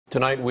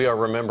Tonight, we are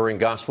remembering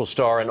gospel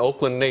star and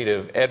Oakland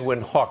native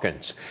Edwin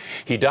Hawkins.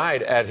 He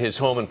died at his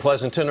home in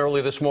Pleasanton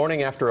early this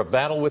morning after a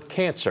battle with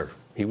cancer.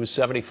 He was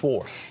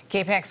 74.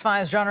 KPIX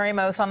 5's John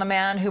Ramos on the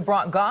man who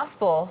brought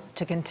gospel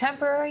to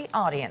contemporary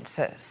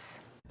audiences.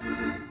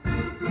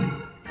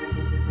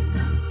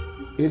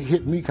 It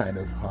hit me kind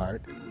of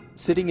hard.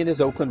 Sitting in his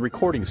Oakland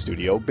recording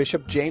studio,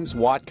 Bishop James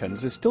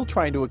Watkins is still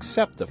trying to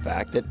accept the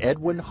fact that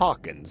Edwin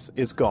Hawkins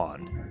is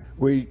gone.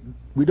 We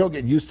don't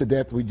get used to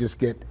death, we just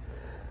get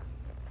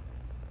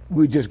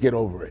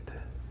over it.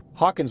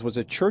 Hawkins was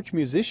a church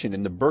musician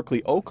in the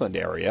Berkeley, Oakland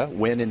area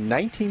when in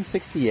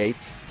 1968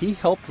 he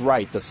helped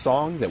write the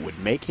song that would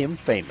make him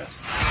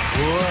famous. Oh,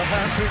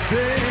 happy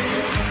day.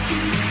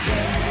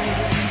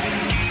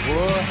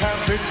 Oh,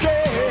 happy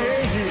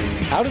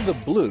day. Out of the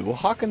blue,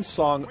 Hawkins'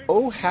 song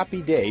Oh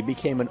Happy Day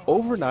became an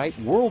overnight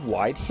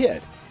worldwide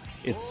hit.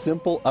 Its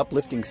simple,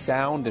 uplifting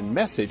sound and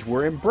message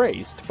were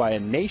embraced by a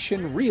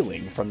nation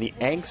reeling from the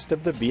angst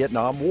of the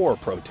Vietnam War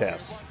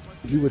protests.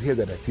 You would hear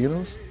that at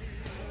funerals.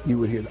 You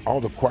would hear all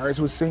the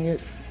choirs would sing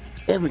it.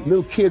 Every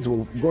little kids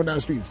will go down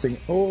the street and sing,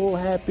 "Oh,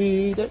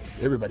 happy day."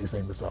 Everybody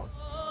sang the song.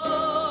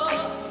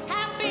 Oh,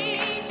 happy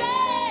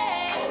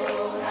day.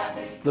 Oh,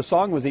 happy. The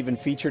song was even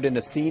featured in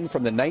a scene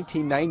from the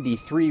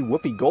 1993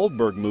 Whoopi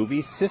Goldberg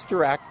movie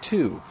Sister Act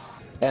 2.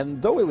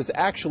 And though it was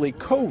actually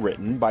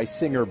co-written by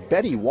singer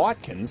Betty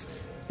Watkins,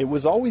 it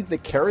was always the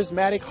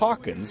charismatic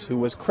Hawkins who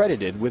was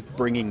credited with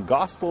bringing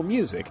gospel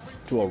music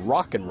to a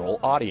rock and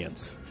roll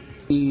audience.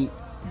 He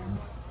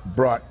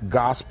brought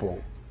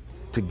gospel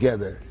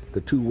together.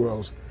 The two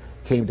worlds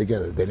came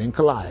together. They didn't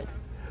collide,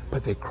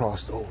 but they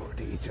crossed over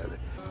to each other.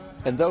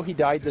 And though he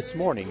died this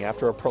morning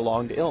after a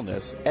prolonged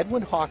illness,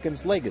 Edwin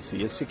Hawkins'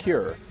 legacy is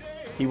secure.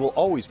 He will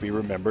always be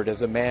remembered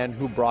as a man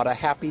who brought a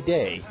happy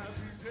day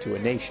to a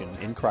nation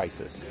in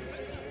crisis.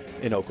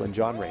 In Oakland,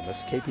 John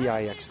Ramos,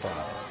 KPIX 5.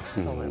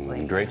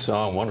 Absolutely. Great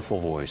song, wonderful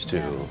voice, too.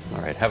 Yeah.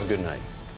 All right, have a good night.